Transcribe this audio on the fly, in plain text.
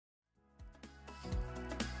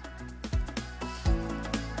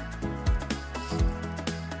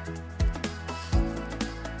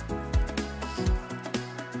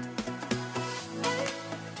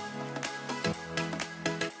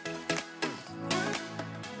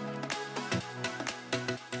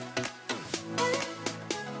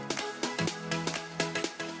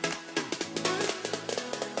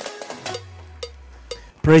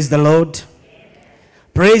Praise the Lord.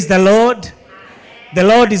 Praise the Lord. The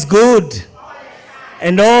Lord is good.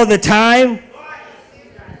 And all the time.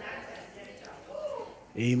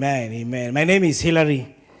 Amen. Amen. My name is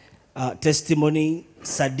Hilary. Testimony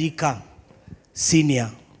Sadika,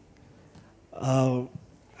 Senior. I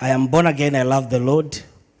am born again. I love the Lord.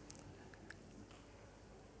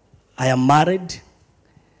 I am married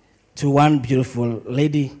to one beautiful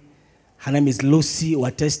lady. Her name is Lucy,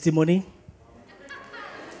 our testimony.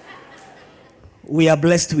 We are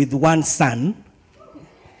blessed with one son.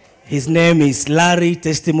 His name is Larry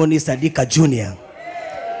Testimony Sadika Jr.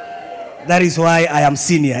 That is why I am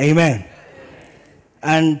senior. Amen.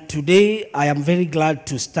 And today I am very glad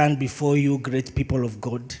to stand before you, great people of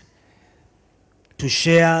God, to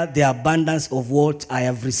share the abundance of what I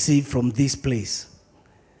have received from this place.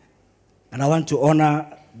 And I want to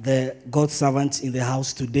honor the God servants in the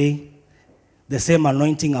house today. The same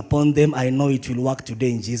anointing upon them, I know it will work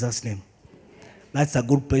today in Jesus' name. That's a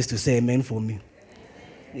good place to say amen for me.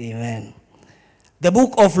 Amen. The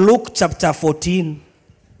book of Luke chapter 14,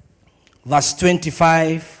 verse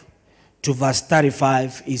 25 to verse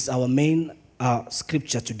 35 is our main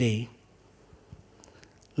scripture today.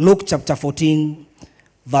 Luke chapter 14,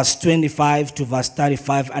 verse 25 to verse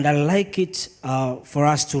 35. And I like it for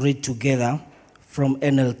us to read together from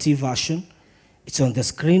NLT version. It's on the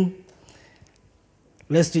screen.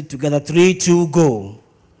 Let's read together. 3, 2, go.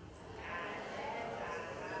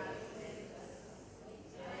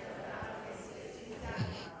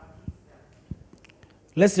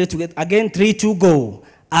 Let's read together. Again, 3, 2, go.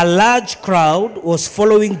 A large crowd was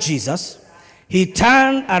following Jesus. He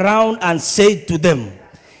turned around and said to them,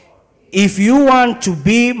 "If you want to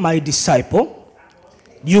be my disciple,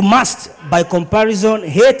 you must, by comparison,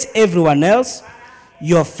 hate everyone else,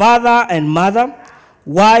 your father and mother,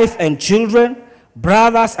 wife and children,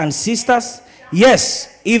 brothers and sisters, yes,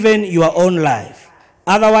 even your own life.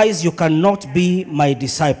 Otherwise, you cannot be my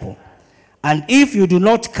disciple. And if you do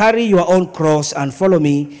not carry your own cross and follow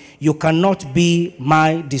me, you cannot be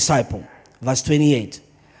my disciple." Verse 28.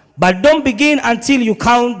 But don't begin until you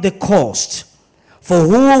count the cost. For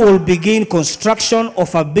who will begin construction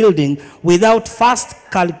of a building without first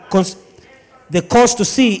the cost to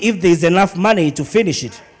see if there is enough money to finish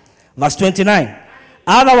it? Verse 29.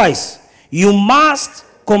 Otherwise, you must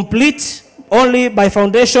complete only by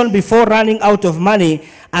foundation before running out of money,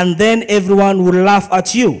 and then everyone will laugh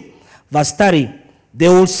at you. Verse 30, they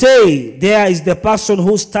will say, "There is the person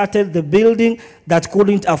who started the building that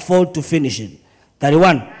couldn't afford to finish it."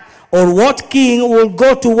 31, or what king will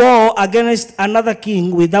go to war against another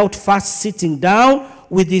king without first sitting down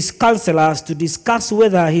with his counselors to discuss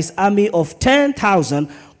whether his army of 10,000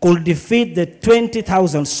 could defeat the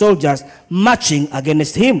 20,000 soldiers marching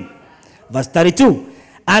against him? Verse 32,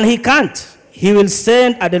 and he can't. He will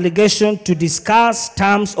send a delegation to discuss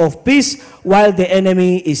terms of peace while the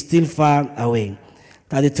enemy is still far away.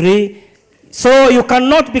 33, so you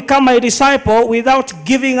cannot become my disciple without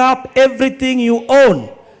giving up everything you own.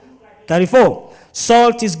 34,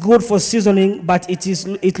 salt is good for seasoning, but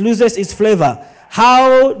it loses its flavor.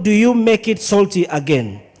 How do you make it salty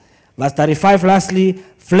again? Verse 35, lastly,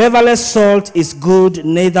 flavorless salt is good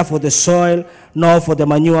neither for the soil nor for the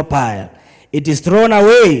manure pile. It is thrown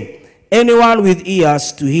away. Anyone with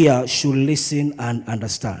ears to hear should listen and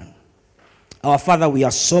understand. Our Father, we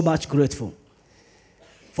are so much grateful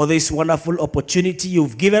for this wonderful opportunity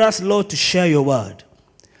you've given us, Lord, to share your word.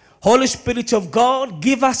 Holy Spirit of God,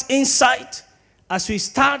 give us insight as we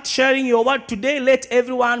start sharing your word today. Let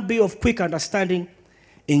everyone be of quick understanding.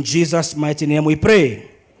 In Jesus' mighty name we pray.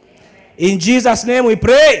 Amen. In Jesus' name we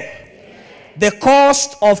pray. Amen. The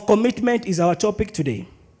cost of commitment is our topic today.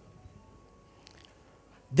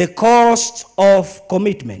 The cost of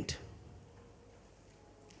commitment.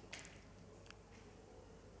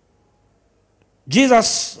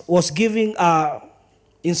 Jesus was giving an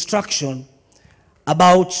instruction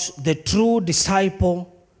about the true disciple,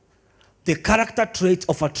 the character trait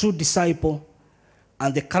of a true disciple,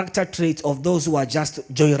 and the character trait of those who are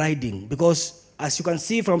just joyriding. Because as you can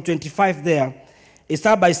see from 25 there, it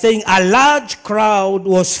started by saying a large crowd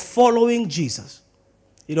was following Jesus.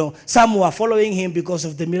 You know, some were following him because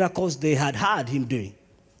of the miracles they had heard him doing.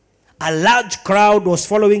 A large crowd was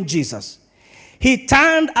following Jesus. He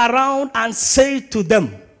turned around and said to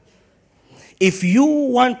them, "If you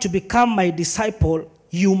want to become my disciple,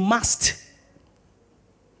 you must."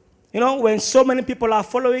 You know, when so many people are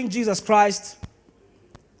following Jesus Christ,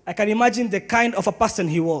 I can imagine the kind of a person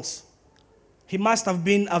he was. He must have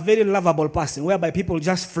been a very lovable person, whereby people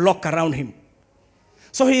just flock around him.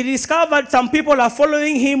 So he discovered some people are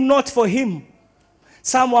following him not for him.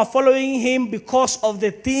 Some were following him because of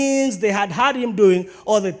the things they had heard him doing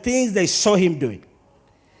or the things they saw him doing.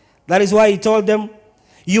 That is why he told them,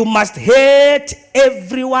 you must hate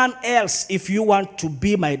everyone else if you want to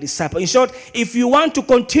be my disciple. In short, if you want to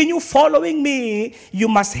continue following me, you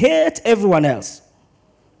must hate everyone else.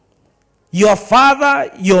 Your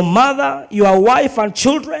father, your mother, your wife and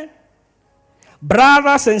children,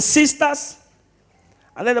 brothers and sisters.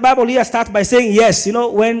 And then the Bible here starts by saying, yes, you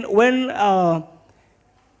know, when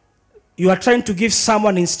you are trying to give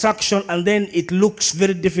someone instruction and then it looks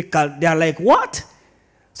very difficult, they are like, what?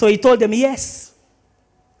 So he told them, yes.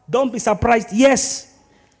 Don't be surprised. Yes.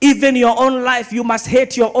 Even your own life, you must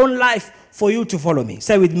hate your own life for you to follow me.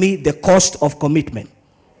 Say with me, the cost of commitment.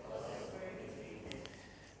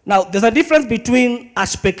 Now, there's a difference between a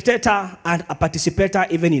spectator and a participator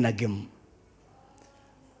even in a game.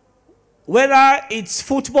 Whether it's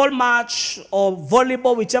football match or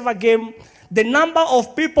volleyball, whichever game, the number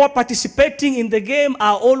of people participating in the game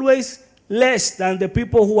are always less than the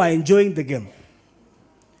people who are enjoying the game.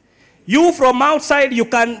 You from outside, you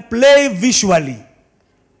can play visually.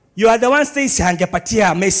 You are the one saying,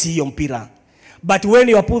 "Hangepatia Messi yompira." But when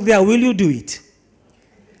you are put there, will you do it?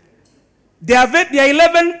 There are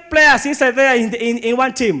 11 players inside there in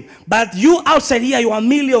one team. But you outside here, you are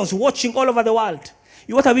millions watching all over the world.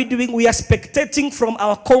 What are we doing? We are spectating from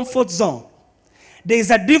our comfort zone. There is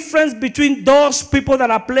a difference between those people that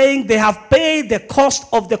are playing. They have paid the cost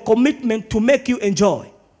of the commitment to make you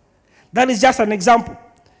enjoy. That is just an example.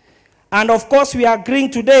 And of course, we are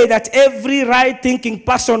agreeing today that every right-thinking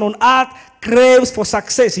person on earth craves for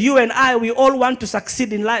success. You and I, we all want to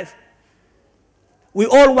succeed in life. We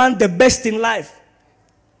all want the best in life.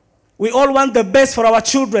 We all want the best for our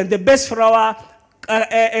children, the best for our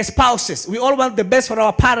spouses. We all want the best for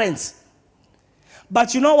our parents.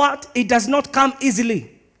 But you know what? It does not come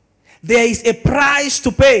easily. There is a price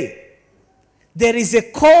to pay. There is a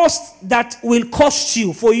cost that will cost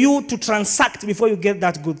you for you to transact before you get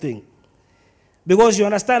that good thing. Because you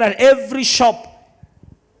understand that every shop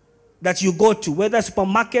that you go to, whether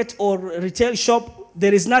supermarket or retail shop,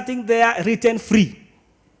 there is nothing there written free.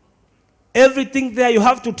 Everything there you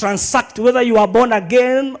have to transact, whether you are born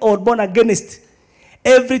again or born against.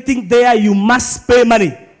 Everything there you must pay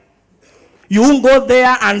money. You won't go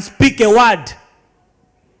there and speak a word.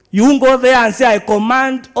 You won't go there and say, I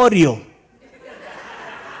command Oreo.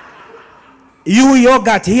 You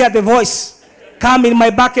yogurt, hear the voice. Come in my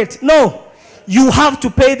bucket. No. You have to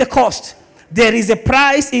pay the cost. There is a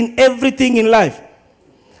price in everything in life.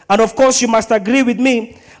 And of course, you must agree with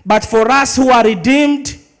me. But for us who are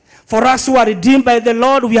redeemed, by the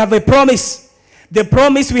Lord, we have a promise. The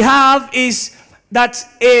promise we have is that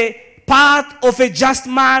a path of a just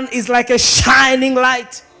man is like a shining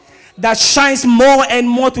light that shines more and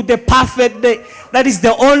more to the perfect day. That is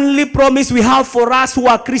the only promise we have for us who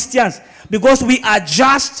are Christians. Because we are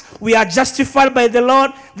just, we are justified by the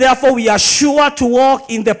Lord. Therefore, we are sure to walk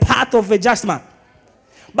in the path of a just man.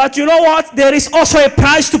 But you know what? There is also a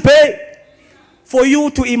price to pay for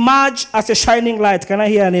you to emerge as a shining light. Can I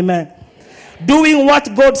hear an amen? Doing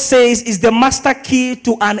what God says is the master key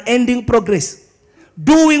to unending progress.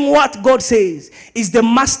 Doing what God says is the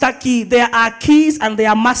master key. There are keys and there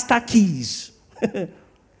are master keys.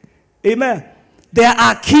 Amen. There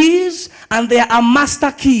are keys and there are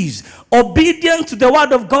master keys. Obedience to the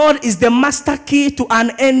word of God is the master key to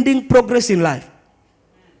unending progress in life.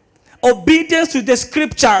 Obedience to the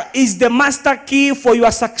scripture is the master key for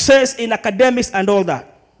your success in academics and all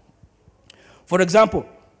that. For example,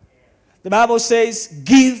 the Bible says,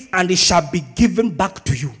 give and it shall be given back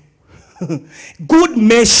to you. Good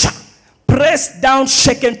measure, pressed down,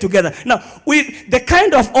 shaken together. Now, with the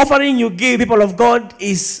kind of offering you give, people of God,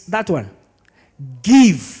 is that one.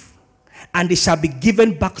 Give, and it shall be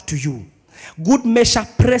given back to you. Good measure,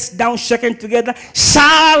 pressed down, shaken together,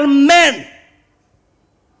 shall men.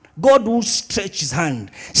 God will stretch his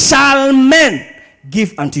hand. Shall men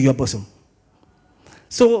give unto your bosom.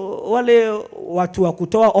 So, wale watu wa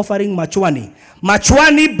kutoa offering machwani.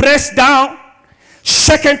 Machwani pressed down,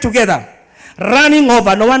 shaken together, running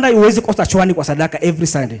over. No wonder you always kosta chwani kwa sadaka every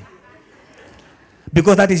Sunday.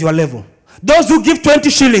 Because that is your level. Those who give 20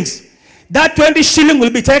 shillings, that 20 shilling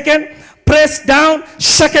will be taken, pressed down,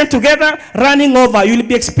 shaken together, running over. You will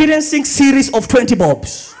be experiencing series of 20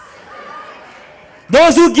 bobs.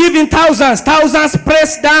 Those who give in thousands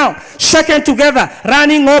pressed down, shaken together,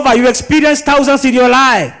 running over. You experience thousands in your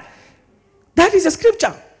life. That is the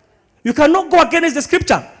scripture. You cannot go against the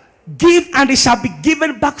scripture. Give and it shall be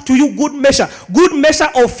given back to you. Good measure. Good measure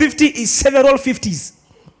of 50 is several 50s.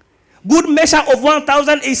 Good measure of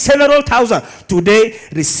 1,000 is several thousand. Today,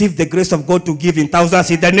 receive the grace of God to give in thousands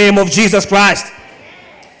in the name of Jesus Christ.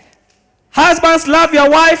 Husbands, love your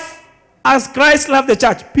wife as Christ loved the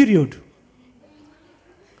church. Period.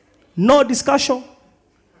 No discussion.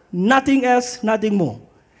 Nothing else, nothing more.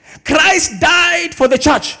 Christ died for the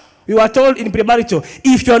church. We were told in premarital,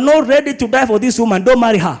 if you're not ready to die for this woman, don't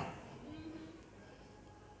marry her.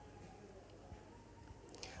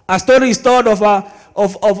 A story is told of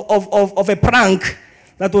a prank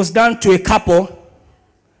that was done to a couple.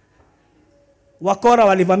 Wakora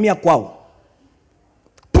walivamia kwao.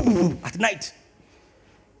 At night.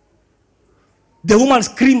 The woman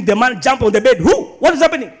screamed, the man jumped on the bed. Who? What is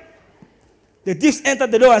happening? The thieves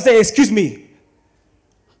entered the door and said, excuse me.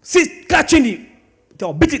 See, catching you.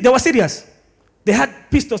 They were serious. They had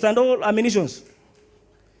pistols and all ammunitions.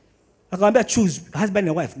 I can choose husband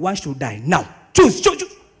and wife. One should die now. Choose.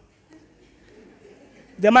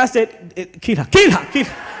 The man said, kill her.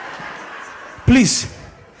 Please.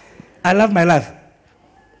 I love my life.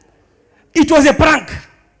 It was a prank.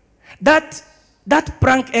 That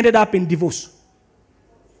prank ended up in divorce.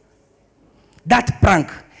 That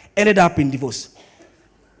prank ended up in divorce.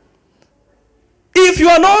 If you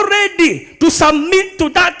are not ready to submit to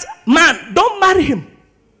that man, don't marry him.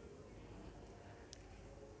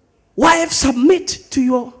 Wives, submit to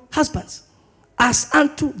your husbands as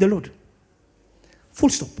unto the Lord. Full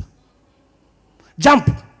stop. Jump.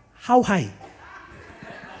 How high?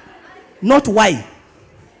 Not why.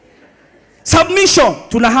 Submission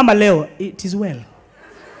to Nahama Leo. It is well.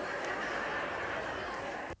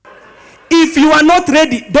 If you are not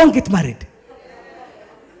ready, don't get married.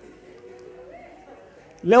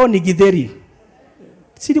 Leo ni githeri.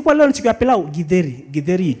 Sidi kwa leo ni siku ya pilau.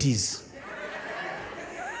 Githeri it is.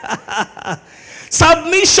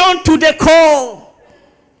 Submission to the call.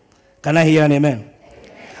 Can I hear an amen?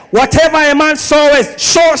 Whatever a man soweth,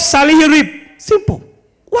 so shall he reap. Simple.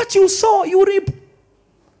 What you sow, you reap.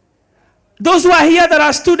 Those who are here that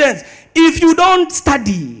are students, if you don't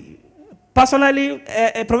study, personally,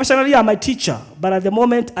 professionally, I'm a teacher, but at the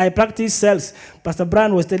moment I practice sales. Pastor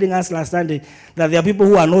Brian was telling us last Sunday that there are people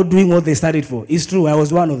who are not doing what they studied for. It's true, I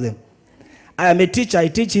was one of them. I am a teacher, I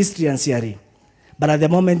teach history and theory. But at the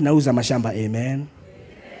moment, nauza mashamba. Amen.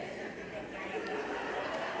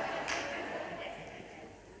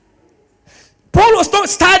 Paul was told,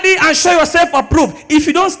 study and show yourself approved. If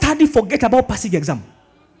you don't study, forget about passing exam.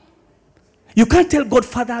 You can't tell God,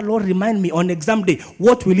 Father, Lord, remind me on exam day.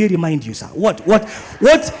 What will he remind you, sir? What?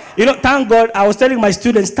 You know, thank God. I was telling my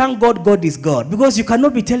students, thank God, God is God. Because you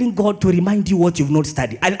cannot be telling God to remind you what you've not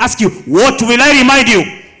studied. I'll ask you, what will I remind you?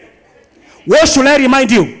 What should I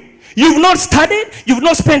remind you? You've not studied. You've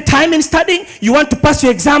not spent time in studying. You want to pass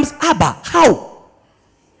your exams. Abba, how?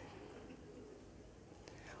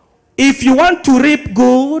 If you want to reap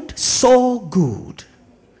good, sow good.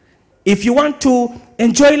 If you want to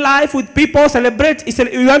enjoy life with people, celebrate. If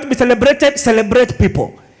you want to be celebrated, celebrate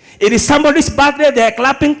people. It is somebody's birthday, they are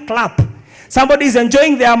clapping, clap. Somebody is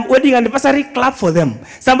enjoying their wedding anniversary, clap for them.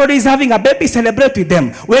 Somebody is having a baby, celebrate with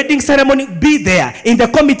them. Wedding ceremony, be there. In the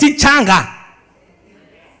committee, changa.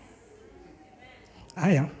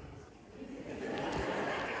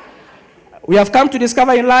 We have come to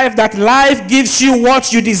discover in life that life gives you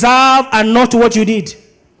what you deserve and not what you need.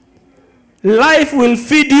 Life will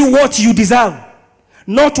feed you what you deserve,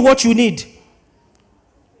 not what you need.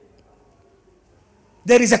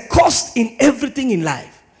 There is a cost in everything in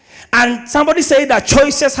life. And somebody said that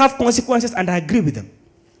choices have consequences, and I agree with them.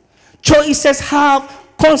 Choices have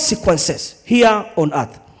consequences here on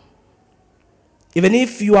earth. Even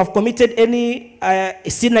if you have committed any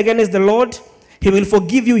sin against the Lord, he will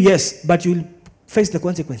forgive you, yes, but you will face the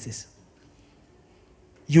consequences.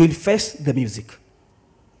 You will face the music.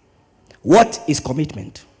 What is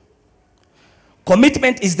commitment?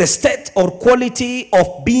 Commitment is the state or quality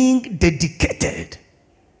of being dedicated.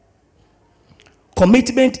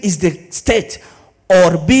 Commitment is the state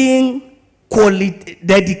or being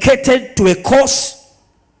dedicated to a cause,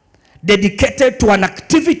 dedicated to an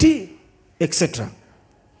activity, etc.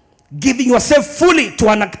 Giving yourself fully to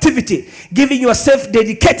an activity, giving yourself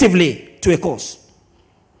dedicatively to a cause.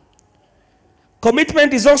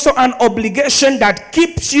 Commitment is also an obligation that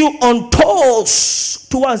keeps you on toes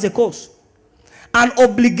towards a cause. An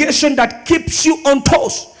obligation that keeps you on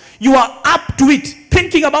toes. You are up to it,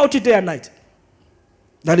 thinking about it day and night.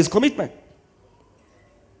 That is commitment.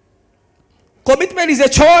 Commitment is a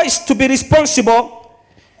choice to be responsible,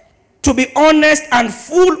 to be honest and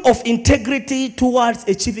full of integrity towards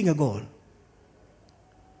achieving a goal.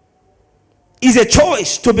 It's a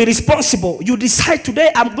choice to be responsible. You decide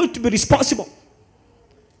today, I'm going to be responsible.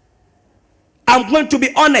 I'm going to be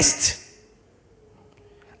honest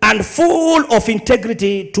and full of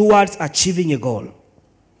integrity towards achieving a goal.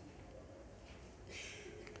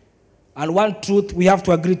 And one truth we have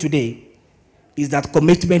to agree today is that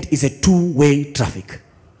commitment is a two-way traffic.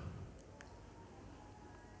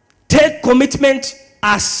 Take commitment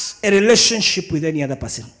as a relationship with any other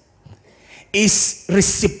person. It's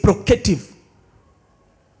reciprocative.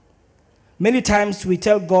 Many times we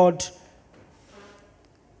tell God,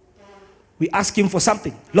 we ask him for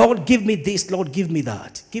something. Lord, give me this. Lord, give me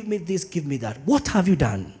that. Give me this, give me that. What have you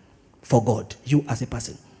done for God, you as a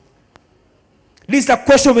person? This is a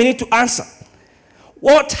question we need to answer.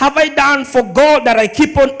 What have I done for God that I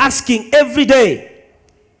keep on asking every day?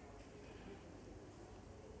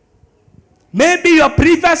 Maybe your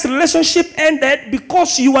previous relationship ended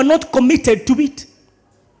because you were not committed to it.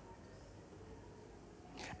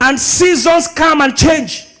 And seasons come and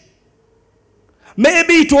change.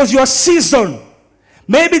 Maybe it was your season.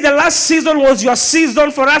 Maybe the last season was your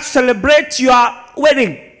season for us to celebrate your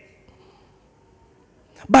wedding.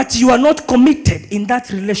 But you are not committed in that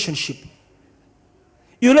relationship.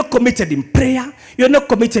 You're not committed in prayer. You're not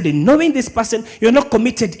committed in knowing this person. You're not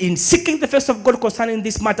committed in seeking the face of God concerning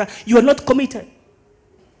this matter. You are not committed.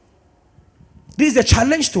 This is a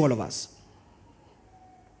challenge to all of us.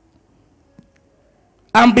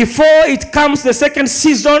 And before it comes the second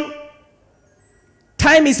season,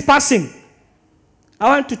 time is passing. I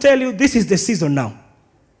want to tell you, this is the season now.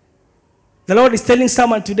 The Lord is telling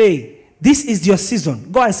someone today, this is your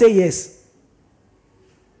season. Go and say yes.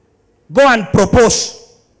 Go and propose.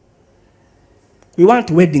 We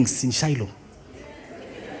want weddings in Shiloh.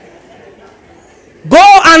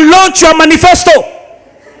 Go and launch your manifesto.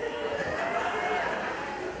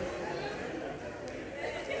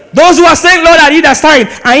 Those who are saying, Lord, I need a sign.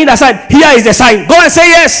 I need a sign. Here is the sign. Go and say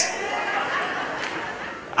yes.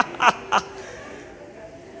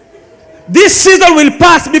 This season will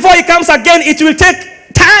pass. Before it comes again, it will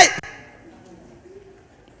take time.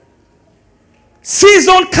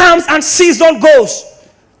 Season comes and season goes.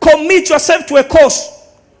 Commit yourself to a cause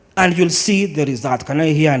and you'll see the result. Can I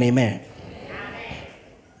hear an amen? Amen.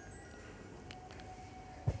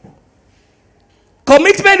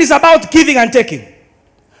 Commitment is about giving and taking,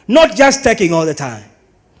 not just taking all the time.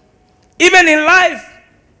 Even in life,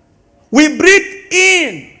 we breathe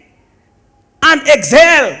in and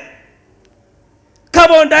exhale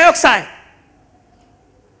carbon dioxide.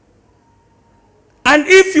 And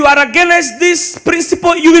if you are against this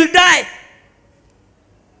principle, you will die.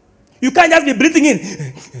 You can't just be breathing in.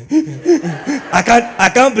 I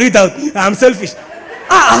can't breathe out. I'm selfish.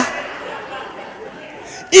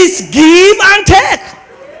 It's give and take.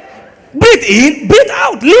 Breathe in, breathe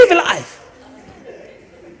out, live life.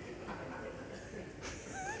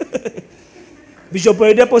 Bishop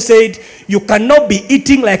Oyedepo said, you cannot be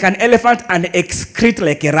eating like an elephant and excrete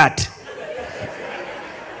like a rat.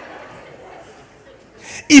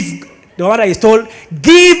 If the order is told,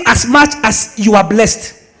 give as much as you are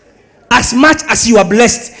blessed. As much as you are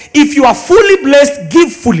blessed. If you are fully blessed,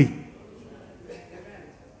 give fully.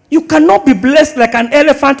 You cannot be blessed like an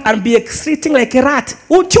elephant and be excreting like a rat.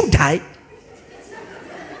 Won't you die?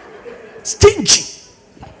 Stingy.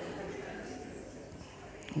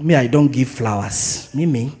 Me, I don't give flowers.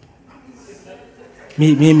 Me,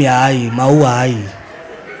 I, maua,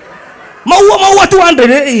 maua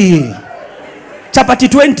 200, chapati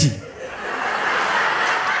 20.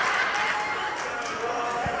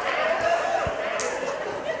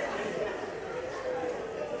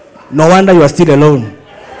 No wonder you are still alone.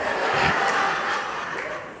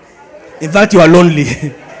 In fact, you are lonely.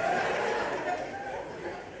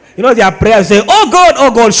 You know, their prayers say, oh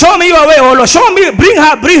God, show me your way, oh Lord, show me, bring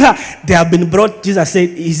her. They have been brought. Jesus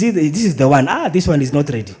said, this is the one. This one is not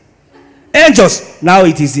ready. Angels, now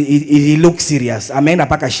it looks serious. Amen,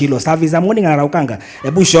 apaka Shiloh. Service, I'm morning anaukanga.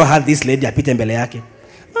 Ebu show her this lady, apite mbele yake.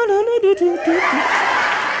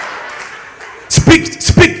 Speak.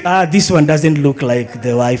 This one doesn't look like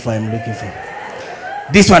the wife I'm looking for.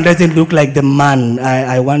 This one doesn't look like the man.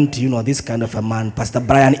 I want, this kind of a man. Pastor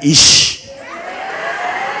Brian-ish.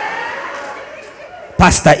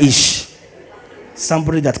 Pastor-ish.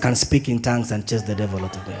 Somebody that can speak in tongues and chase the devil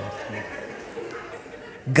out of them.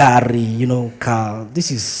 Gary, Carl. This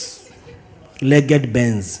is legged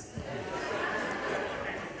Benz.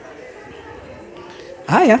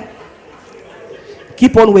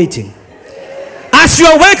 Keep on waiting. As you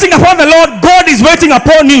are waiting upon the Lord, God is waiting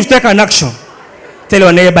upon you to take an action. Tell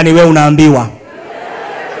your neighbor, niwe unaambiwa.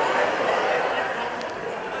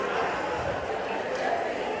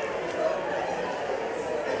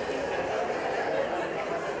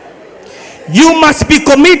 You must be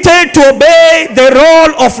committed to obey the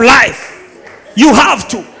role of life. You have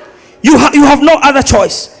to. You have no other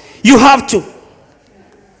choice. You have to.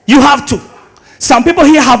 You have to. Some people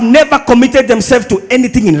here have never committed themselves to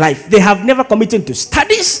anything in life. They have never committed to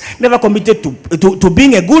studies, never committed to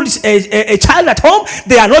being a good a child at home.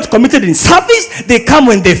 They are not committed in service. They come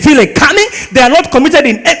when they feel like coming. They are not committed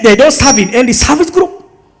in, they don't serve in any service group.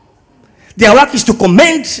 Their work is to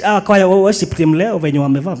comment kwa worship team leo venye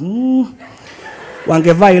wamevaa.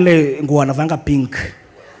 Wangevaa ile nguo wanavanga pink.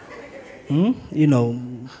 You know,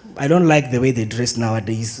 I don't like the way they dress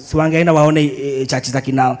nowadays. So wangeenda waone church za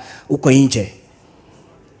kina uko nje.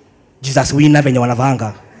 Jesus wina venye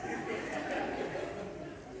wanavanga.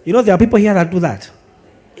 You know, there are people here that do that.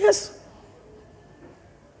 Yes.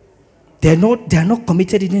 They are not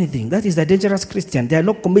committed in anything. That is the dangerous Christian. They are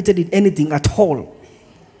not committed in anything at all.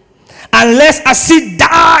 Unless a seed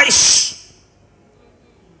dies,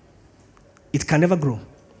 it can never grow.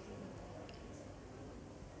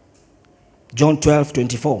 John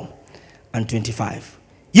 12:24 and 25.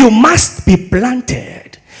 You must be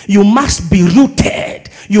planted. You must be rooted.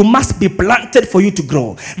 You must be planted for you to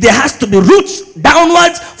grow. There has to be roots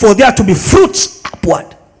downwards for there to be fruits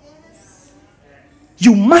upward.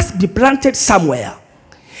 You must be planted somewhere.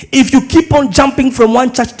 If you keep on jumping from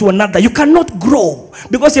one church to another, you cannot grow.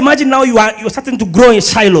 Because imagine now you're starting to grow in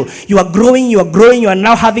Shiloh. You are growing, you are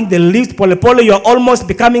now having the leaves, pole, you are almost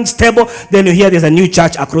becoming stable. Then you hear there's a new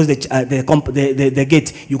church across the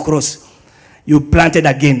gate. You cross. You planted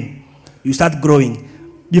again. You start growing.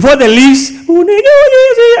 Before the leaves,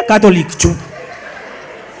 Catholic.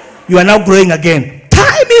 You are now growing again.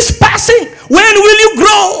 Time is passing. When will you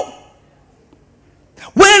grow?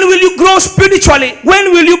 When will you grow spiritually?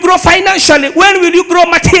 When will you grow financially? When will you grow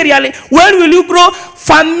materially? When will you grow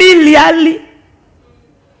familially?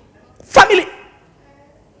 Family.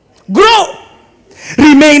 Grow.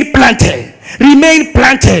 Remain planted. Remain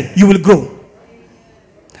planted. You will grow.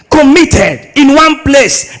 Committed in one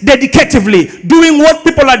place, dedicatively, doing what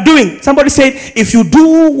people are doing. Somebody said, if you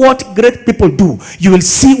do what great people do, you will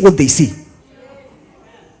see what they see.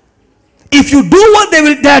 If you do what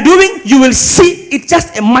they are doing, you will see. It's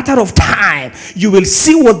just a matter of time. You will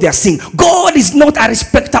see what they are seeing. God is not a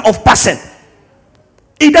respecter of person.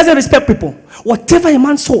 He doesn't respect people. Whatever a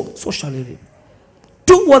man sow, so shall he reap.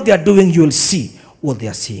 Do what they are doing, you will see what they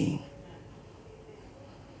are seeing.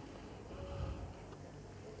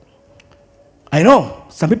 I know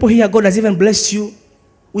some people here, God has even blessed you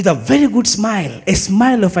with a very good smile, a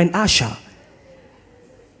smile of an usher.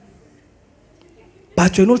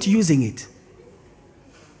 But you're not using it.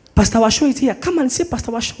 Pastor Washo is here. Come and say,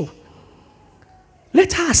 Pastor Washo.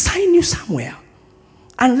 Let her assign you somewhere.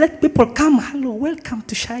 And let people come. Hello, welcome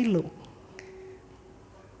to Shiloh.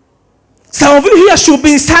 Some of you here should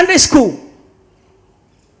be in Sunday school.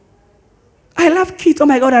 I love kids. Oh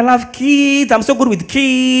my God, I love kids. I'm so good with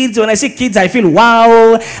kids. When I see kids, I feel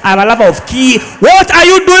wow. I'm a lover of kids. What are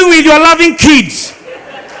you doing with your loving kids?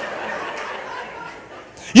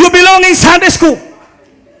 You belong in Sunday school.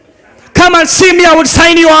 Come and see me, I will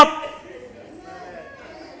sign you up.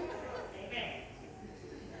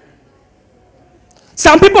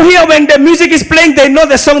 Some people here, when the music is playing, they know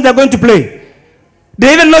the song they're going to play.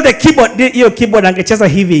 They even know the keyboard. Your keyboard angecheza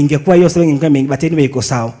hivi ingekuwa hiyo song incoming, but anyway iko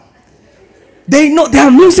sawa. They know they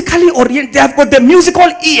are musically oriented. They have got the musical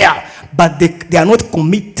ear, but they are not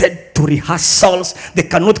committed to rehearsals. They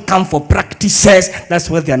cannot come for practices. That's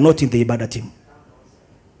why they are not in the Ibadah team.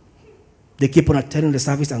 They keep on attending the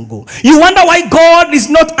service and go. You wonder why God is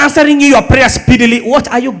not answering you your prayer speedily. What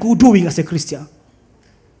are you doing as a Christian?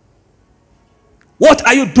 What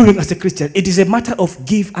are you doing as a Christian? It is a matter of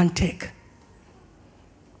give and take.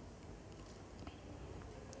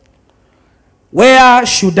 Where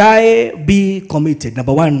should I be committed?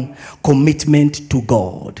 Number one, commitment to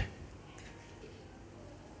God.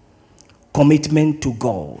 Commitment to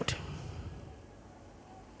God.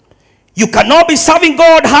 You cannot be serving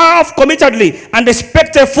God half committedly and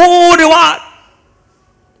expect a full reward.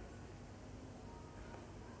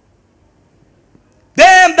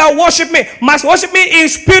 Them that worship me must worship me in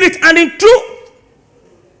spirit and in truth.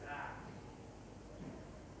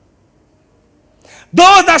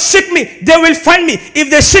 Those that seek me, they will find me. If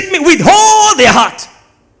they seek me with all their heart.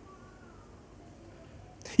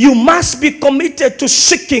 You must be committed to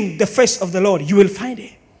seeking the face of the Lord. You will find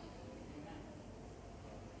it.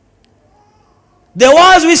 The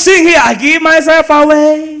words we sing here, I give myself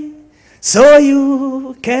away so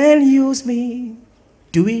you can use me.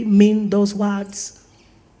 Do we mean those words?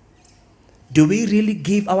 Do we really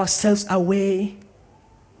give ourselves away?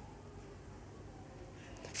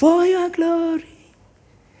 For your glory,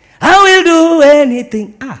 I will do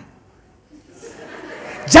anything.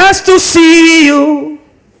 Just to see you.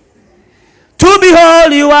 To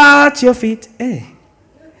behold you at your feet.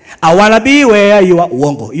 I want to be where you are.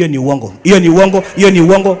 Uongo. Iyo ni uongo. Iyo ni uongo. Iyo ni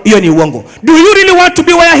uongo. Iyo ni uongo. Do you really want to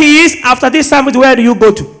be where he is? After this service, where do you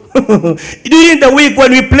go to? During the week,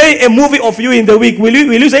 when we play a movie of you in the week, will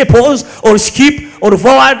you say pause or skip or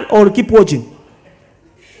forward or keep watching?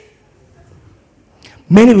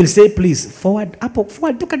 Many will say, please, forward, up,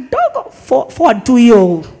 forward, look at dog, forward to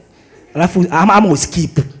you. I'm going to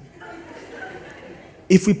skip.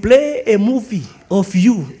 If we play a movie of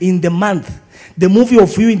you in the month, the movie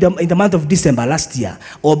of you in the month of December last year,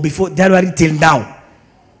 or before January till now,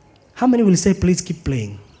 how many will say, please keep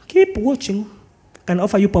playing? Keep watching. Can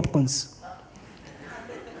offer you popcorns.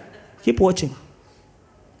 Keep watching.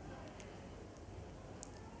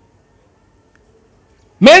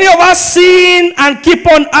 Many of us sin and keep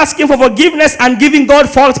on asking for forgiveness and giving God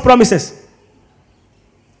false promises.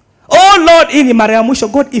 Oh Lord, in Maria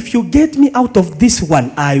Musho, God, if you get me out of this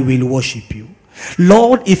one, I will worship you.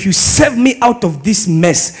 Lord, if you save me out of this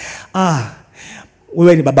mess,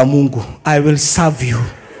 wewe ni Baba Mungu, I will serve you.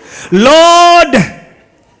 Lord,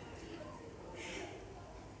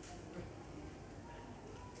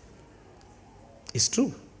 it's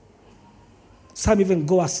true. Some even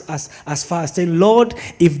go as far as saying, Lord,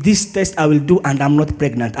 if this test I will do and I'm not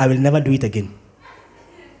pregnant, I will never do it again.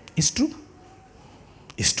 It's true.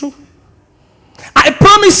 It's true. I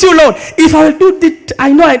promise you, Lord, if I will do this,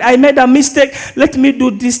 I know I made a mistake. Let me do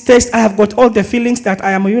this test. I have got all the feelings that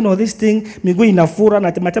I am, this thing.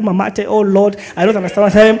 Oh Lord, I don't understand what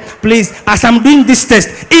I'm saying. Please, as I'm doing this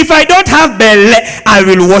test, if I don't have belly, I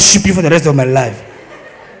will worship you for the rest of my life.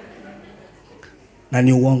 And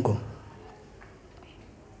you won't go.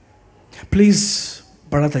 Please,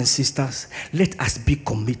 brothers and sisters, let us be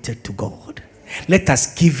committed to God. Let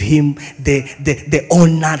us give him the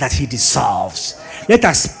honor that he deserves. Let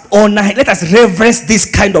us honor, let us reverence this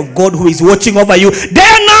kind of God who is watching over you day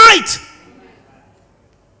and night.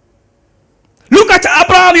 Look at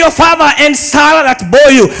Abraham, your father, and Sarah that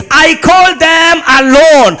bore you. I call them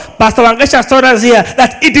alone. Pastor Wangesha told us here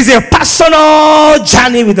that it is a personal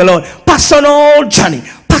journey with the Lord. Personal journey.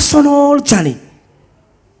 Personal journey.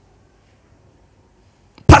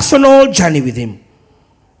 Personal journey with him.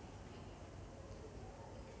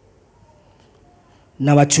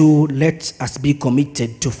 Number 2, let us be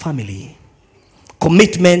committed to family.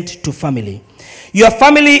 Commitment to family. Your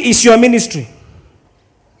family is your ministry.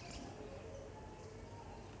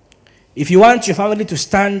 If you want your family to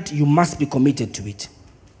stand, you must be committed to it.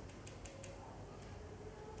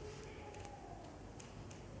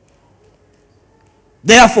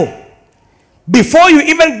 Therefore, before you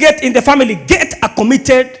even get in the family, get a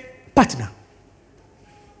committed partner.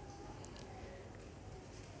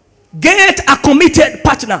 Get a committed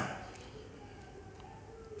partner.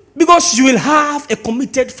 Because you will have a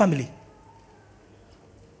committed family.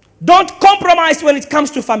 Don't compromise when it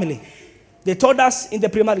comes to family. They told us in the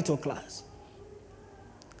premarital class.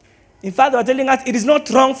 In fact, they were telling us it is not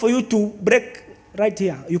wrong for you to break right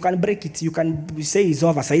here. You can break it. You can say it's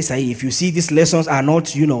over. Say. If you see these lessons are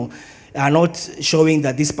not, are not showing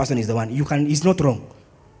that this person is the one. It's not wrong.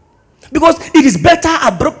 Because it is better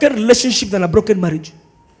a broken relationship than a broken marriage.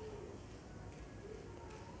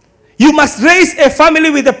 You must raise a family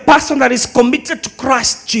with a person that is committed to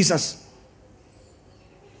Christ Jesus.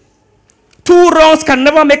 2 wrongs can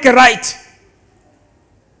never make a right.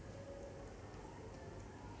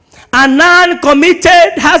 A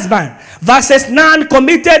non-committed husband versus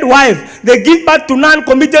non-committed wife. They give birth to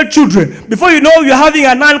non-committed children. Before you know, you're having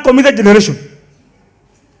a non-committed generation.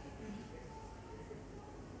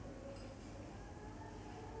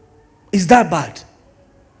 Is that bad?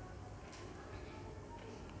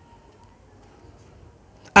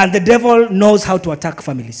 And the devil knows how to attack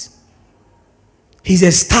families. He's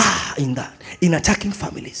a star in that, in attacking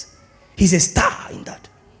families. He's a star in that.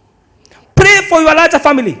 Pray for your larger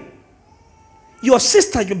family. Your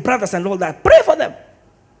sister, your brothers and all that. Pray for them.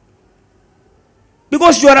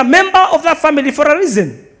 Because you are a member of that family for a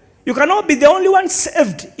reason. You cannot be the only one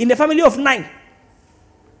saved in a family of 9.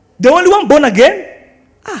 The only one born again.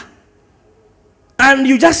 And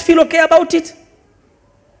you just feel okay about it.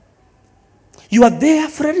 You are there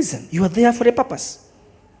for a reason. You are there for a purpose.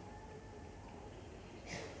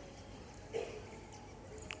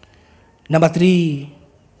 Number 3,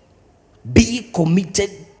 be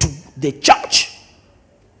committed to the church.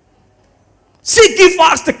 Seek ye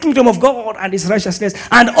first the kingdom of God and his righteousness,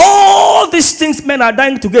 and all these things men are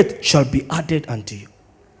dying to get shall be added unto you.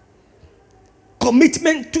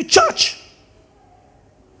 Commitment to church.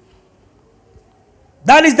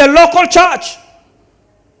 That is the local church.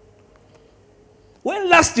 When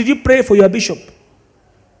last did you pray for your bishop?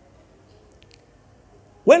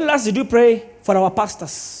 When last did you pray for our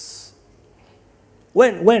pastors?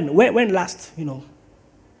 When last, you know?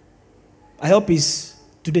 I hope it's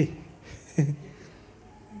today.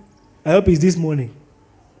 I hope it's this morning.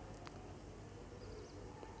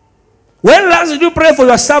 When last did you pray for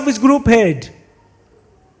your service group head?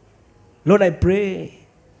 Lord, I pray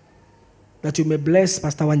that you may bless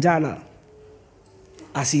Pastor Wanjala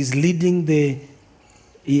as he's leading the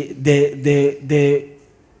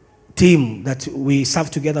team that we serve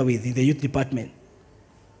together with in the youth department.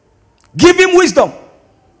 Give him wisdom.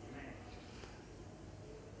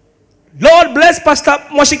 Lord, bless Pastor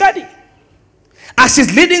Moshigadi as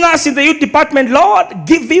he's leading us in the youth department. Lord,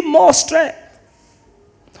 give him more strength.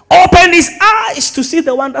 Open his eyes to see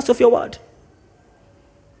the wonders of your word.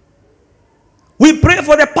 We pray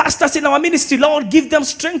for the pastors in our ministry. Lord, give them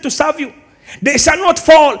strength to serve you. They shall not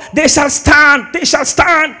fall. They shall stand. They shall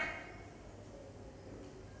stand.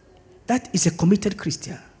 That is a committed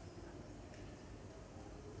Christian.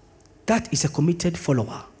 That is a committed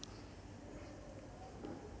follower.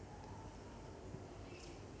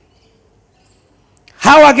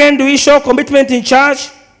 How again do we show commitment in church?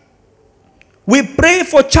 We pray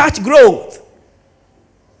for church growth.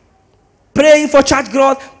 Praying for church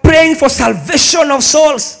growth. Praying for salvation of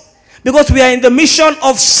souls. Because we are in the mission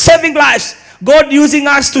of saving lives. God using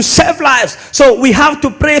us to save lives. So we have to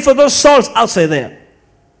pray for those souls outside there.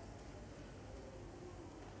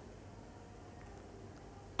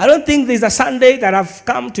 I don't think there's a Sunday that I've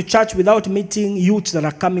come to church without meeting youths that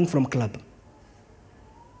are coming from club.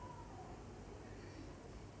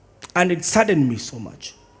 And it saddened me so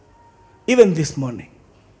much. Even this morning.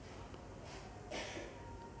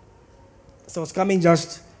 So I was coming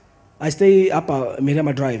I stay up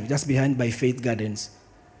Mirama Drive, just behind by Faith Gardens.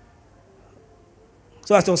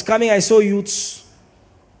 So as I was coming, I saw youths.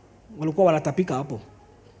 Walikuwa wanatapika hapo.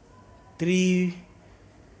 Three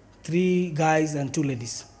guys and 2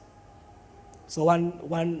 ladies. So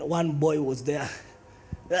one boy was there.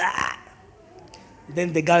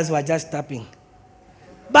 Then the girls were just tapping.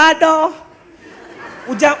 Bado,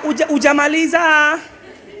 ujamaliza.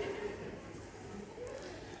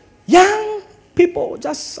 Young people,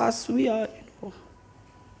 just as we are,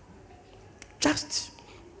 just.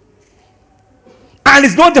 And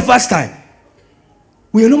it's not the first time.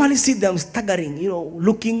 We normally see them staggering,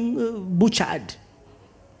 looking butchered,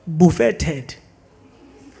 buffeted,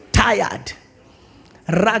 tired,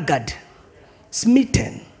 ragged,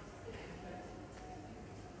 smitten.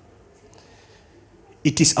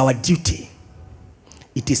 It is our duty.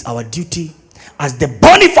 It is our duty as the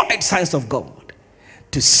bona fide sons of God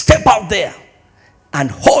to step out there and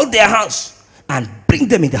hold their hands and bring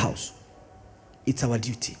them in the house. It's our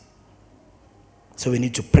duty. So we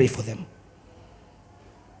need to pray for them.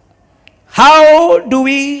 How do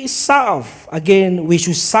we serve? Again, we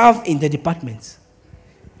should serve in the departments.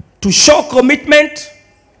 To show commitment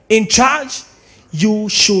in church, you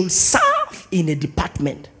should serve in a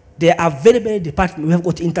department. There are very many departments. We have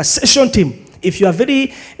got intercession team. If you are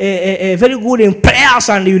very good in prayers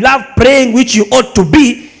and you love praying, which you ought to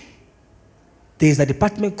be, there is a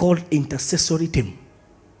department called intercessory team.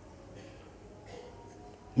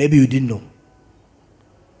 Maybe you didn't know.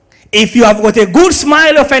 If you have got a good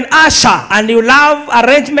smile of an usher and you love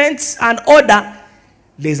arrangements and order,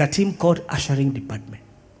 there is a team called ushering department.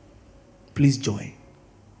 Please join.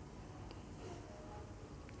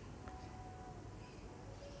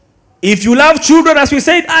 If you love children, as we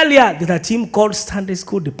said earlier, there's a team called Sunday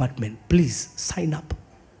School Department. Please sign up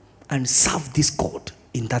and serve this God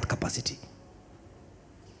in that capacity.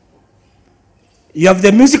 You have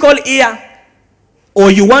the musical ear, or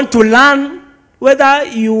you want to learn whether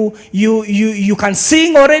you can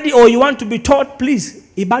sing already or you want to be taught, please.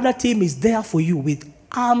 Ibadah team is there for you with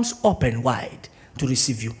arms open wide to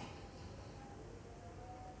receive you.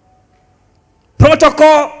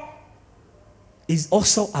 Protocol is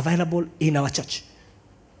also available in our church.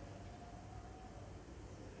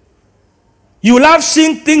 You love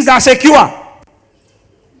seeing things are secure.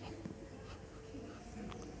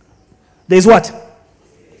 There's what?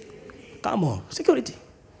 Come on, security.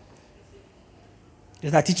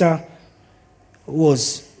 There's a teacher who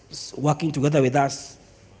was working together with us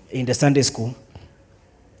in the Sunday school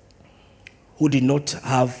who did not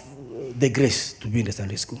have the grace to be in the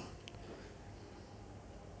Sunday school.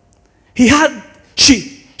 She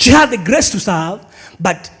had the grace to serve,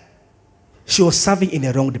 but she was serving in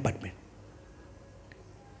the wrong department.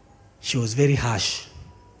 She was very harsh.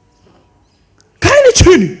 Kind of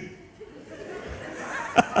chini.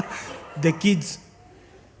 The kids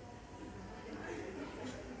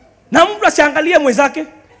asiangalie mwenzake.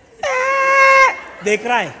 They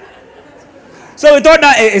cry. So we thought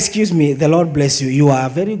that, excuse me, the Lord bless you. You are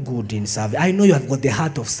very good in service. I know you have got the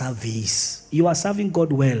heart of service. You are serving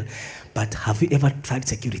God well. But have you ever tried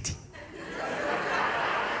security?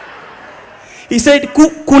 He said,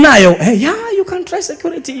 kunayo. Hey, yeah, you can try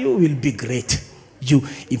security. You will be great. You,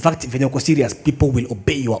 in fact, if you're serious, people will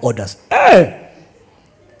obey your orders. Hey!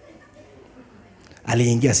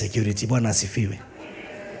 Aliingia security. Bwana asifiwe.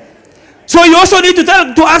 So you also need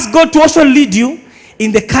to ask God to also lead you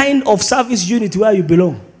in the kind of service unit where you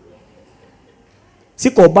belong.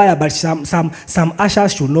 Siko baya, but some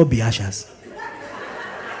ushers should not be ushers.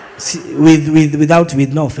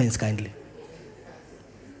 With no offense, kindly.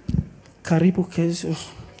 Karibu kesu.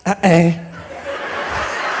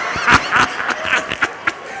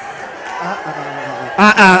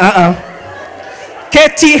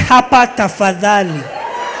 Keti hapa tafadhali.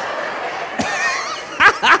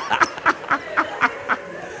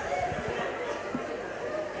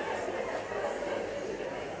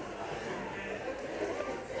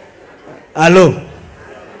 Hello.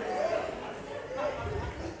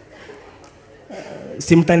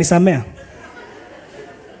 Simtanisamea.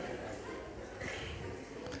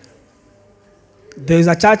 There is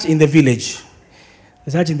a church in the village.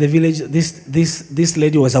 The church in the village, this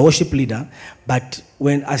lady was a worship leader, but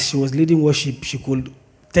as she was leading worship, she could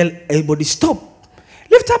tell everybody, stop.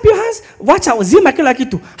 Lift up your hands. Wacha zima kila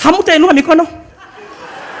kitu. Hamutainua mikono.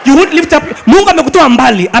 You won't lift up. Mungu amekutoa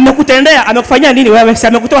mbali, amekutendea, amekufanyia nini wewe? Si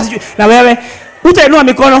amekutoa sijui na wewe utainua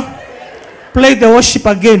mikono. Play the worship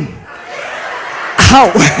again.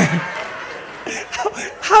 How?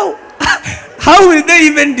 How will they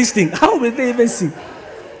even this thing? How will they even sing?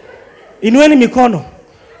 Inueni mikono.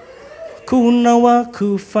 Kuna wa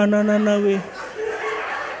kufanana nawe.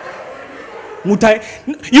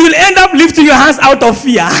 You will end up lifting your hands out of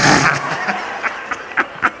fear.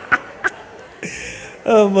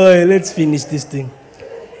 Oh boy, let's finish this thing.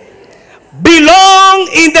 Belong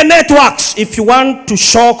in the networks if you want to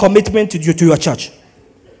show commitment to your church.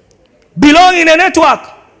 Belong in a network.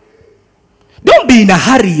 Don't be in a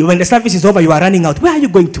hurry when the service is over, you are running out. Where are you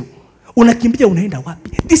going to? Unakimbia unaenda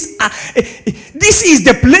wapi? This is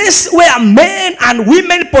the place where men and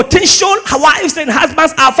women, potential wives and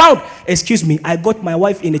husbands are found. Excuse me, I got my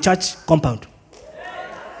wife in a church compound.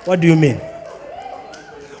 What do you mean?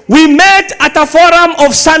 We met at a forum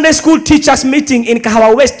of Sunday school teachers meeting in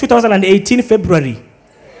Kahawa West, 2018, February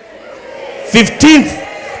 15th,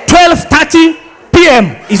 12:30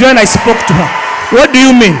 p.m. is when I spoke to her. What do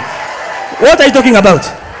you mean? What are you talking about?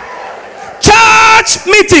 Church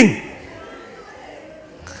meeting.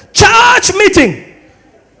 Church meeting.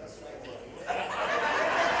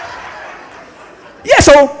 Yes,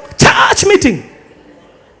 so church meeting.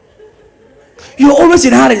 You're always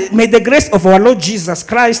in a hurry. May the grace of our Lord Jesus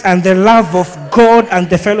Christ and the love of God and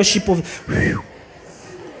the fellowship of...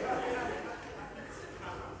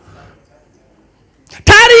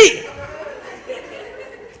 Tarry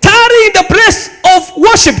in the place of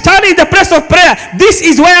worship. Tarry in the place of prayer. This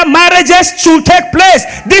is where marriages should take place.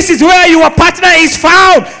 This is where your partner is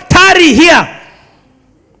found. Tarry here.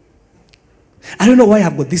 I don't know why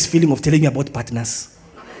I've got this feeling of telling you about partners.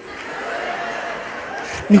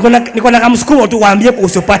 Niko na kamsukumo tu waambie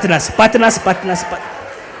kuhusu partners.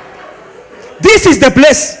 This is the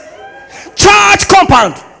place. Church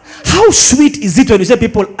compound. How sweet is it when you say,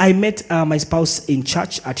 people, I met my spouse in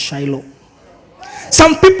church at Shiloh.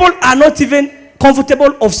 Some people are not even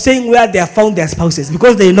comfortable of saying where they have found their spouses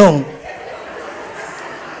because they know.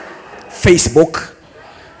 Facebook,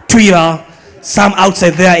 Twitter, some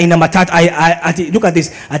outside there in a matatu. Look at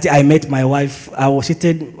this. I met my wife. I was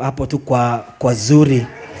seated hapo tu kwa zuri.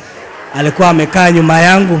 Alikuwa amekaa nyuma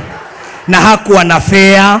yangu na hakuwa na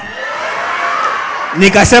fare.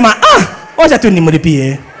 Nikasema, wacha tu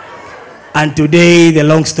nimlipie. And today, the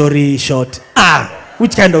long story short,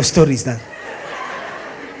 which kind of story is that?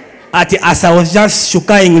 As I was just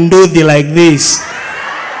shukaing nduthi like this,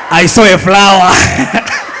 I saw a flower.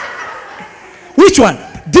 Which one?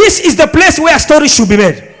 This is the place where stories should be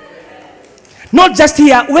made. Not just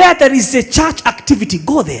here, where there is a church activity,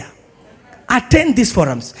 go there. Attend these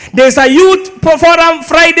forums. There's a youth forum,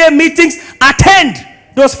 Friday meetings, attend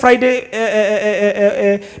those Friday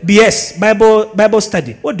BS, Bible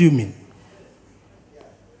study. What do you mean?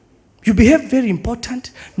 You behave very important.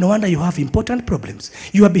 No wonder you have important problems.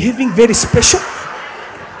 You are behaving very special.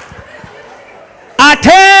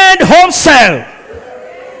 Attend home cell.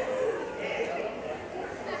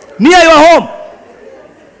 Near your home.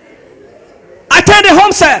 Attend a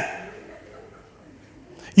home cell.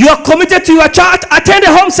 You are committed to your church. Attend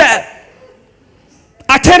a home cell.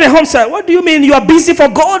 Attend a home cell. What do you mean? You are busy for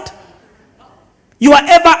God? You are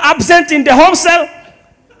ever absent in the home cell?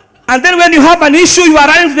 And then when you have an issue, you are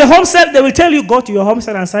running to the home cell, they will tell you, go to your home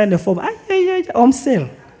cell and sign the form. Home cell.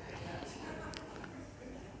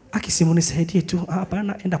 Akisimu nisaidie tu,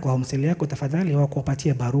 hapana, enda kwa home cell yako tafadhali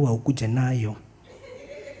wakupatie barua ukuje nayo.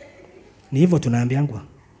 Ni hivyo tunaambiangwa.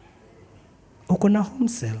 Uko na home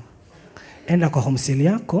cell. Enda kwa home cell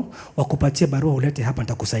yako wakupatie barua ulete hapa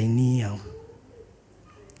nitakusainia.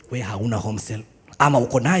 Wewe hauna home cell. Ama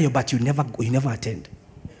uko nayo but you never attend.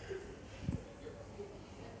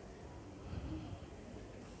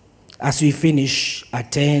 As we finish,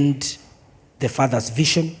 attend the Father's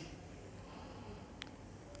vision.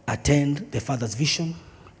 Attend the Father's vision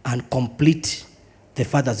and complete the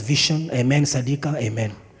Father's vision. Amen, Sadika.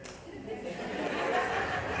 Amen.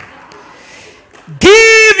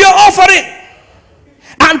 Give your offering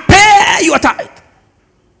and pay your tithe.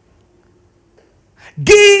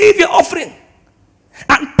 Give your offering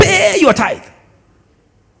and pay your tithe.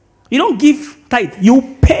 You don't give tithe,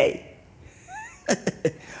 you pay.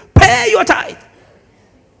 Pay your tithe.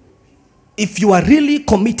 If you are really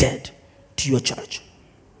committed to your church,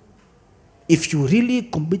 if you really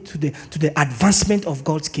commit to the advancement of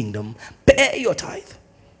God's kingdom, pay your tithe.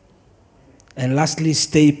 And lastly,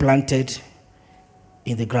 stay planted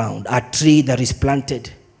in the ground. A tree that is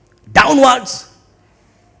planted downwards,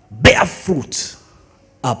 bear fruit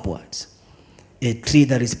upwards. A tree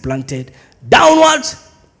that is planted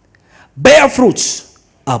downwards, bear fruits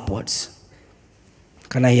upwards.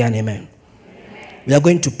 Can I hear an amen? Amen? We are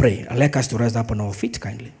going to pray. I'd like us to rise up on our feet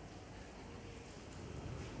kindly.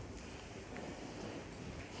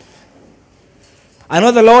 I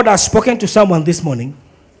know the Lord has spoken to someone this morning.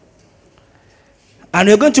 And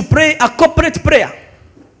we're going to pray a corporate prayer.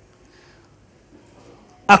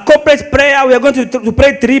 A corporate prayer. We are going to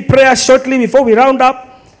pray 3 prayers shortly before we round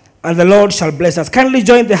up. And the Lord shall bless us. Kindly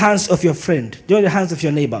join the hands of your friend. Join the hands of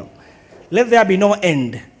your neighbor. Let there be no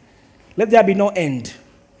end. Let there be no end.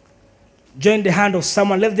 Join the hand of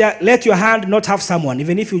someone. Let your hand not have someone.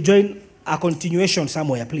 Even if you join a continuation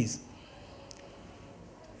somewhere, please.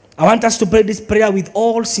 I want us to pray this prayer with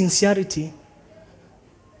all sincerity.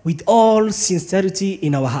 With all sincerity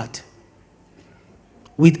in our heart.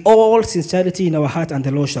 With all sincerity in our heart, and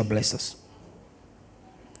the Lord shall bless us.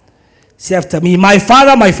 Say after me, my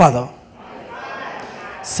Father, my Father. My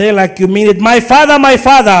Father. Say like you mean it, my Father, my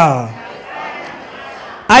Father.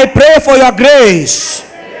 I pray for your grace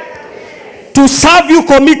to serve you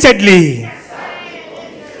committedly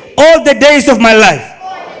all the days of my life.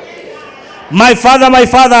 My Father, my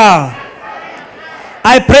Father,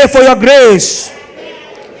 I pray for your grace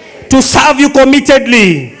to serve you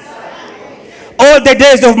committedly all the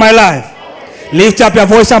days of my life. Lift up your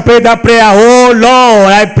voice and pray that prayer. Oh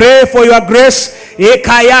Lord, I pray for your grace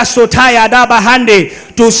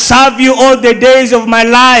to serve you all the days of my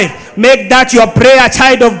life. Make that your prayer,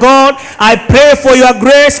 child of God. I pray for your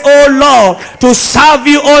grace, oh Lord, to serve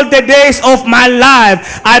you all the days of my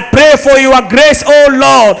life. I pray for your grace, oh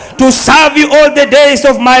Lord, to serve you all the days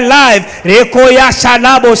of my life.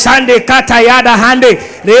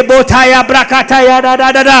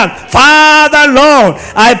 Father, Lord,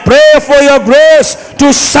 I pray for your grace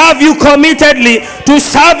to serve you committedly,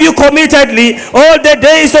 all the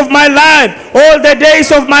days of my life, all the days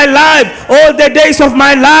of my life, all the days of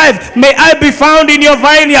my life. May I be found in your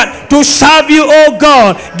vineyard to serve you, oh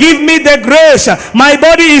God. Give me the grace. My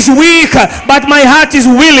body is weak, but my heart is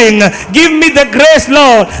willing. Give me the grace,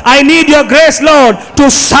 Lord. I need your grace, Lord,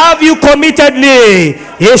 to serve you committedly.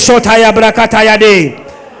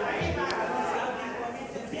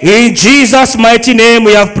 In Jesus' mighty name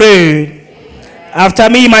we have prayed. After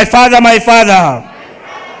me, my Father, my Father,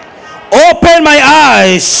 open my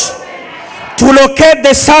eyes to locate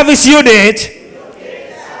the service unit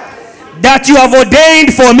that you have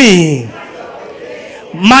ordained for me.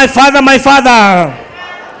 My Father,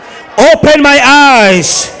 open my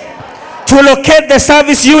eyes to locate the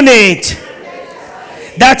service unit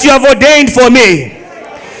that you have ordained for me.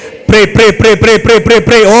 Pray.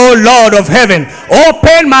 Oh Lord of heaven,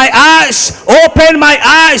 open my eyes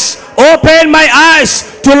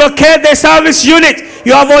to locate the service unit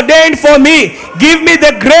you have ordained for me. Give me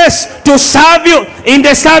the grace to serve you in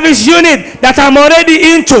the service unit that I'm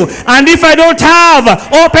already into. And if I don't have,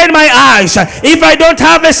 open my eyes. If I don't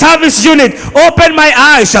have a service unit, open my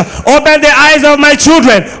eyes. Open the eyes of my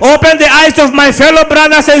children. Open the eyes of my fellow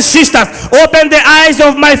brothers and sisters. Open the eyes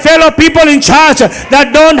of my fellow people in church that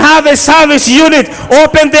don't have a service unit.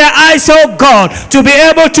 Open their eyes, oh God, to be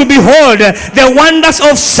able to behold the wonders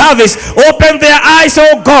of service. Open their eyes,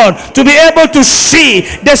 oh God, to be able to see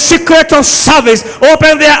the secret of service. service.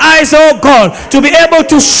 Open their eyes, oh God, to be able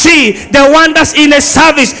to see the wonders in a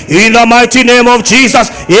service. In the mighty name of Jesus.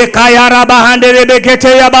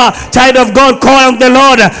 Child of God, call on the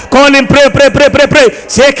Lord. Call him, pray.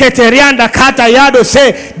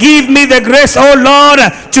 Say, give me the grace, oh Lord,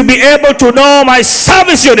 to be able to know my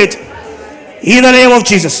service unit. In the name of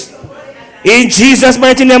Jesus. In Jesus'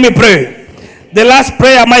 mighty name we pray. The last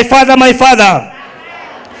prayer, my Father,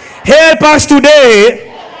 help us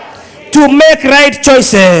today to make right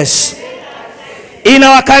choices in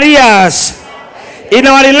our careers, in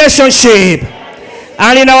our relationship,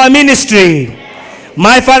 and in our ministry.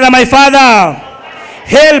 My Father,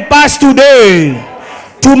 help us today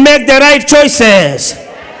to make the right choices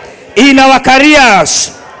in our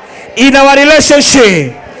careers, in our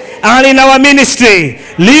relationship, and in our ministry.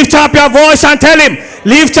 Lift up your voice and tell him.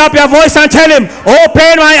 Lift up your voice and tell him,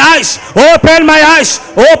 open my eyes, open my eyes,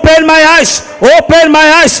 open my eyes, open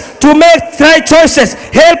my eyes to make right choices.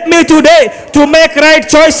 Help me today to make right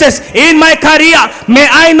choices in my career. May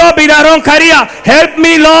I not be the wrong career. Help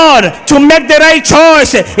me, Lord, to make the right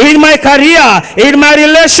choice in my career, in my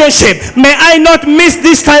relationship. May I not miss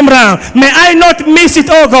this time round. May I not miss it,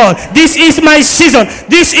 oh God. This is my season.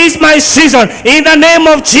 This is my season. In the name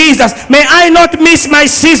of Jesus, may I not miss my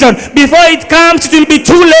season. Before it comes, it will be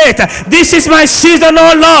too late. This is my season,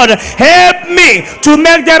 oh Lord. Help me to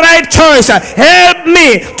make the right choice. Help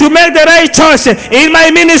me to make the right choice in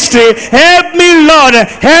my ministry. Help me, Lord.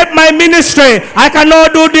 Help my ministry. I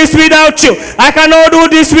cannot do this without you. I cannot do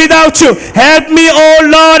this without you. Help me, oh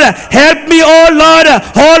Lord. Help me, oh Lord.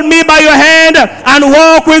 Hold me by your hand and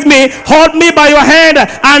walk with me. Hold me by your hand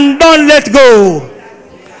and don't let go.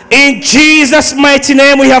 In Jesus' mighty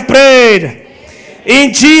name we have prayed.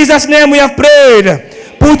 In Jesus' name we have prayed.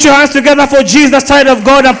 Put your hands together for Jesus, child of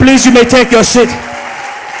God, and please you may take your seat.